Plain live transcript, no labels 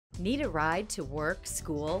Need a ride to work,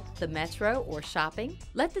 school, the metro, or shopping?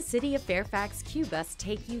 Let the City of Fairfax CUS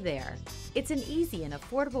take you there. It's an easy and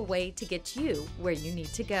affordable way to get you where you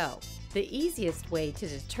need to go. The easiest way to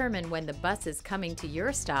determine when the bus is coming to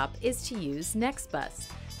your stop is to use NextBus.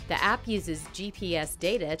 The app uses GPS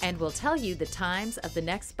data and will tell you the times of the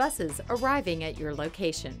next buses arriving at your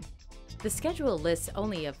location. The schedule lists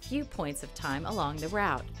only a few points of time along the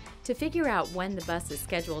route. To figure out when the bus is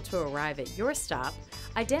scheduled to arrive at your stop,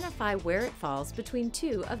 identify where it falls between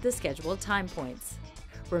two of the scheduled time points.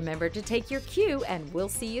 Remember to take your cue, and we'll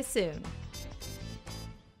see you soon.